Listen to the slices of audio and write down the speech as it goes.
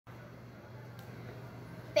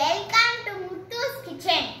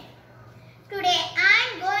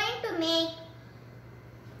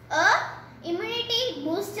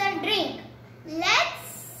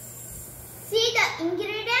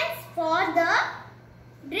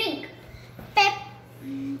Drink.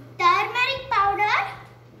 Turmeric powder,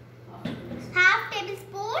 half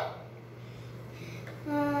tablespoon.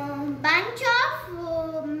 Bunch of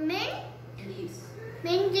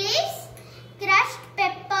mint leaves, crushed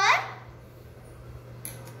pepper,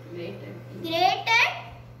 grated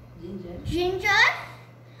ginger,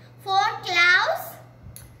 4 cloves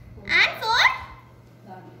and 4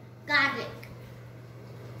 garlic.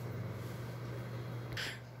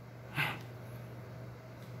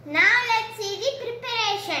 Now let's see the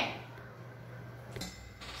preparation.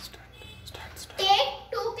 Take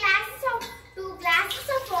 2 glasses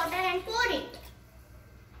of water and pour it.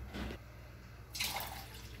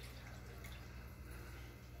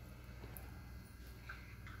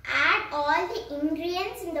 Add all the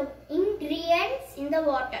ingredients in the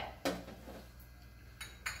water.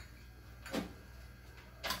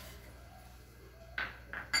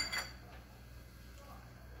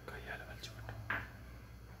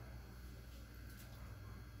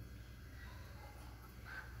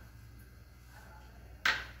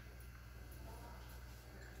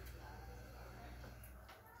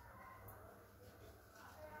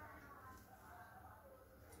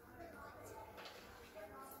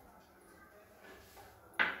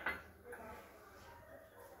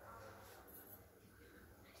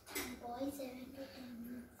 Boil 7 to 10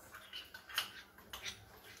 minutes.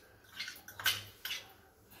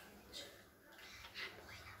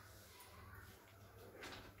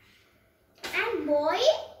 And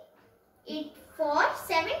boil it for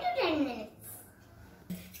 7 to 10 minutes.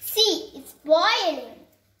 See, it's boiling.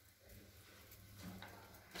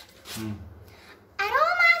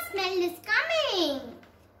 Aroma smell is coming.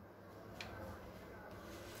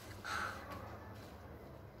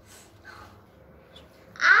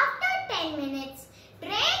 After 10 minutes,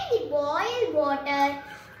 drain the boiled water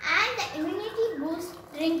and the immunity boost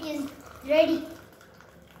drink is ready.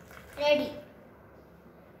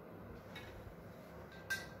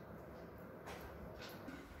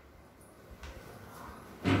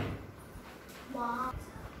 Wow.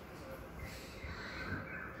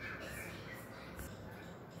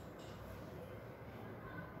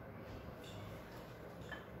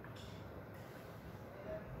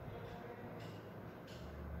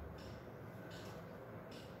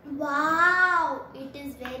 Wow, it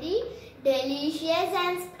is very delicious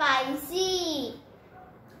and spicy.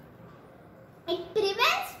 It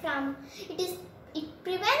prevents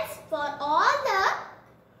for all the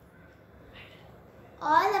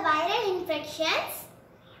viral infections,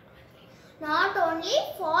 not only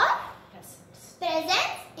for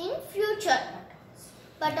present in future,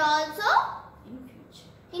 but also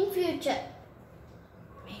in future.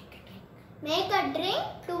 Make a drink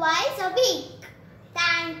twice a week.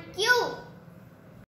 Thank you.